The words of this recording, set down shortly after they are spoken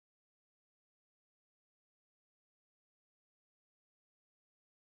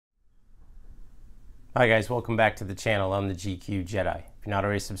Hi guys, welcome back to the channel. I'm the GQ Jedi. If you're not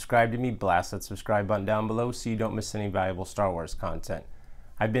already subscribed to me, blast that subscribe button down below so you don't miss any valuable Star Wars content.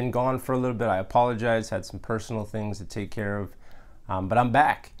 I've been gone for a little bit. I apologize, had some personal things to take care of, but I'm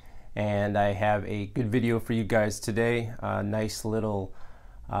back and I have a good video for you guys today. A nice little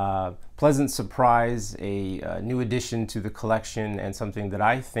pleasant surprise, a new addition to the collection, and something that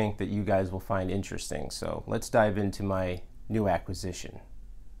I think that you guys will find interesting. So let's dive into my new acquisition.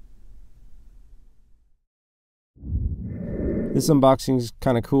 This unboxing is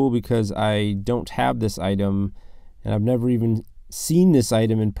kind of cool because I don't have this item and I've never even seen this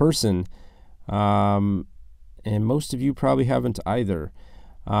item in person, and most of you probably haven't either.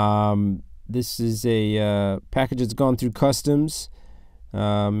 This is a package that's gone through customs,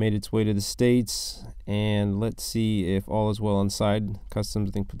 made its way to the States, and let's see if all is well inside. Customs,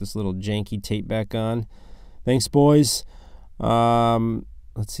 I think, put this little janky tape back on. Thanks, boys.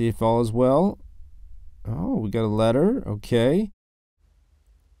 Let's see if all is well. Oh, we got a letter. Okay.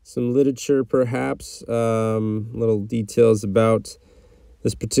 Some literature, perhaps. Little details about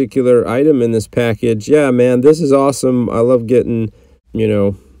this particular item in this package. Yeah, man, this is awesome. I love getting, you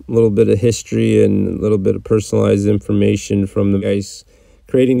know, a little bit of history and a little bit of personalized information from the guys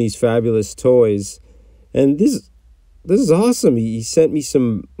creating these fabulous toys. And this is awesome. He sent me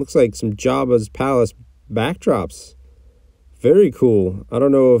some, looks like some Jabba's palace backdrops. Very cool. I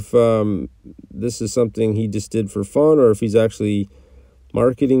don't know if this is something he just did for fun or if he's actually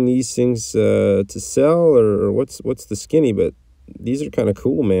marketing these things to sell, or what's the skinny, but these are kind of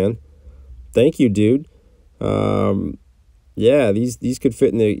cool, man. Thank you, dude. Yeah, these could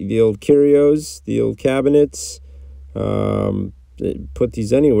fit in the old curios, the old cabinets. Put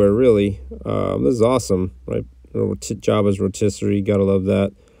these anywhere, really. This is awesome, right? Jabba's rotisserie, gotta love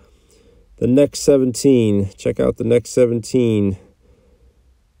that. The Next 17. Check out the Next 17.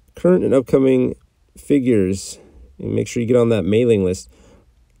 Current and upcoming figures. And make sure you get on that mailing list.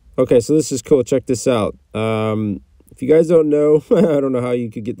 Okay, so this is cool. Check this out. If you guys don't know, I don't know how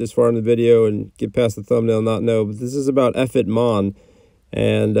you could get this far in the video and get past the thumbnail and not know, but this is about Ephant Mon.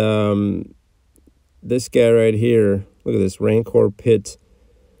 And this guy right here, look at this, Rancor pit.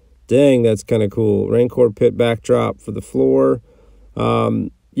 Dang, that's kind of cool. Rancor pit backdrop for the floor.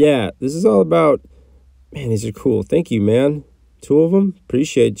 Yeah, this is all about, man, these are cool. Thank you, man. 2 of them.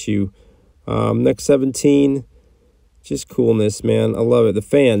 Appreciate you. Next 17. Just coolness, man. I love it. The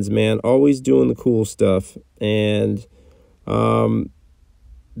fans, man. Always doing the cool stuff. And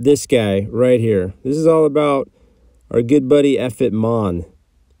this guy right here. This is all about our good buddy Ephant Mon.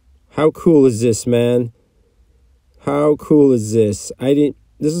 How cool is this, man? How cool is this?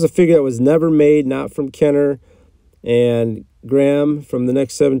 This is a figure that was never made, not from Kenner. And Graham from the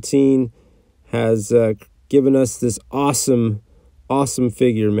Next 17 has given us this awesome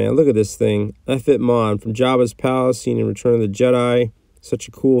figure, man. Look at this thing. Ephant Mon from Jabba's palace, seen in Return of the Jedi. Such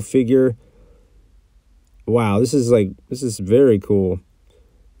a cool figure. Wow, this is very cool.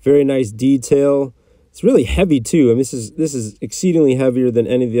 Very nice detail. It's really heavy too. I mean, this is exceedingly heavier than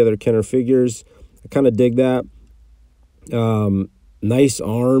any of the other Kenner figures. I kind of dig that. Nice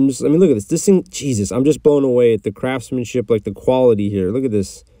arms. I mean, look at this. This thing, Jesus, I'm just blown away at the craftsmanship, like the quality here. Look at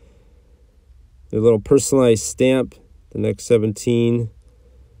this. The little personalized stamp, the Next 17-21.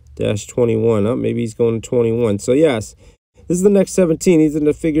 Oh, maybe he's going to 21. So, yes, this is the Next 17. These are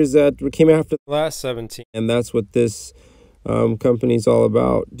the figures that came after the last 17. And that's what this company's all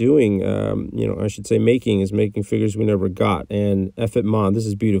about doing. You know, I should say making figures we never got. And Ephant Mon, this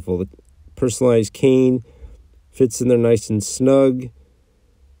is beautiful. The personalized cane fits in there nice and snug.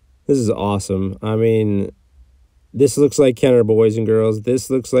 This is awesome. I mean, this looks like Kenner, boys and girls. This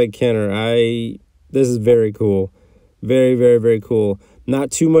looks like Kenner. This is very cool. Very, very, very cool. Not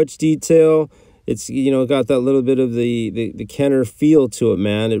too much detail. It's, you know, got that little bit of the Kenner feel to it,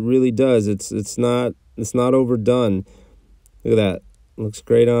 man. It really does. It's not overdone. Look at that. Looks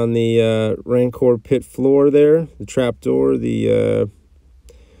great on the Rancor pit floor there. The trapdoor, the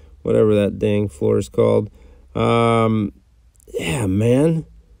whatever that dang floor is called. Yeah, man,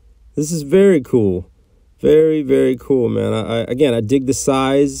 this is very cool. Very, very cool, man. Again, I dig the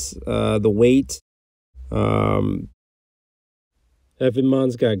size, the weight. Ephant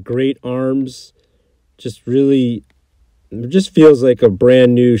Mon's got great arms. Just really, it just feels like a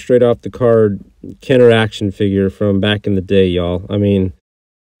brand new, straight off the card Kenner action figure from back in the day, y'all. I mean,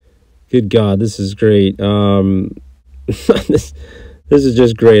 good God, this is great. This is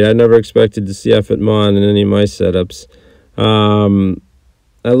just great. I never expected to see Ephant Mon in any of my setups.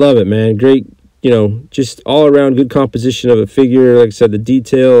 I love it, man. Great, you know, just all around good composition of a figure. Like I said, the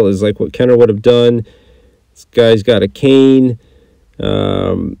detail is like what Kenner would have done. This guy's got a cane.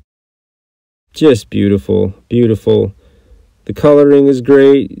 Just beautiful, beautiful. The coloring is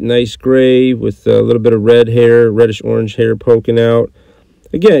great, nice gray with a little bit of red hair, reddish orange hair poking out.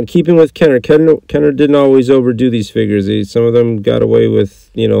 Again, keeping with Kenner. Kenner didn't always overdo these figures. Some of them got away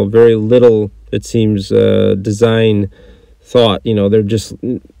with, you know, very little, it seems, design thought. You know, they're just,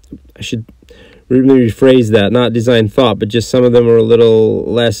 I should rephrase that, not design thought, but just some of them are a little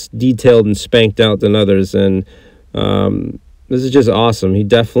less detailed and spanked out than others. And this is just awesome. He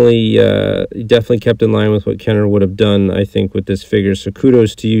definitely kept in line with what Kenner would have done, I think, with this figure. So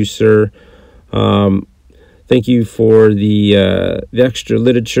kudos to you, sir. Thank you for the extra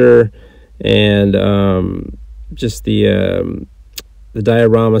literature and just the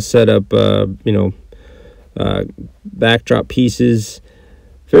diorama setup. You know, backdrop pieces.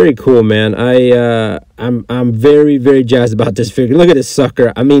 Very cool, man. I'm very, very jazzed about this figure. Look at this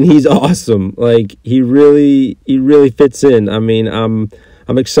sucker. I mean, he's awesome. Like, he really fits in. I mean, I'm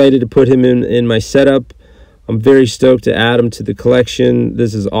excited to put him in my setup. I'm very stoked to add him to the collection.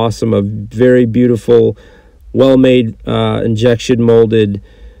 This is awesome. A very beautiful, well-made, injection molded,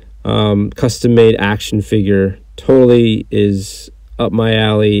 custom-made action figure. Totally is up my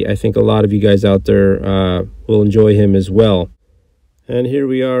alley. I think a lot of you guys out there will enjoy him as well. And here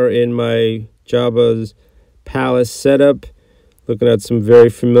we are in my Jabba's palace setup, looking at some very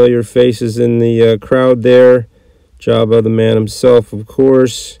familiar faces in the crowd there. Jabba, the man himself, of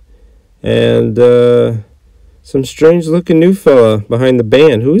course, and some strange-looking new fella behind the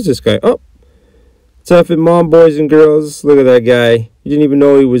band. Who is this guy? Oh, it's Ephant Mon, boys and girls. Look at that guy. You didn't even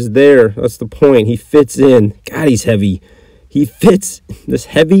know he was there. That's the point. He fits in. God, he's heavy. He fits. This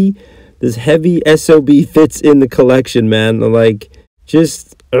heavy SOB fits in the collection, man. Like,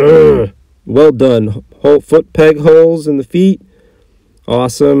 just well done. Whole foot peg holes in the feet.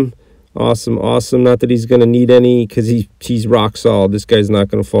 Awesome. Awesome, awesome. Not that he's going to need any, because he's rock solid. This guy's not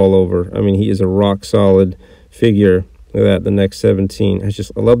going to fall over. I mean, he is a rock solid figure. Look at that, the next 17.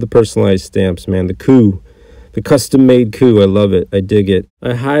 I love the personalized stamps, man. The coup. The custom-made coup. I love it. I dig it.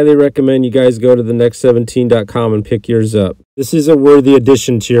 I highly recommend you guys go to thenext17.com and pick yours up. This is a worthy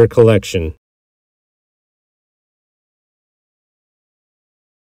addition to your collection.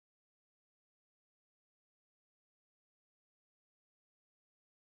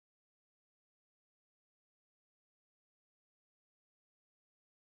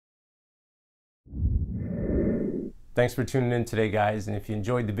 Thanks for tuning in today, guys, and if you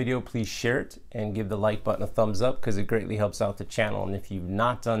enjoyed the video, please share it and give the like button a thumbs up, because it greatly helps out the channel. And if you've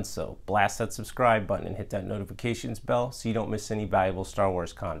not done so, blast that subscribe button and hit that notifications bell so you don't miss any valuable Star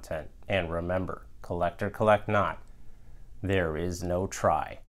Wars content. And remember, collect or collect not, there is no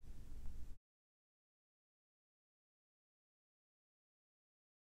try.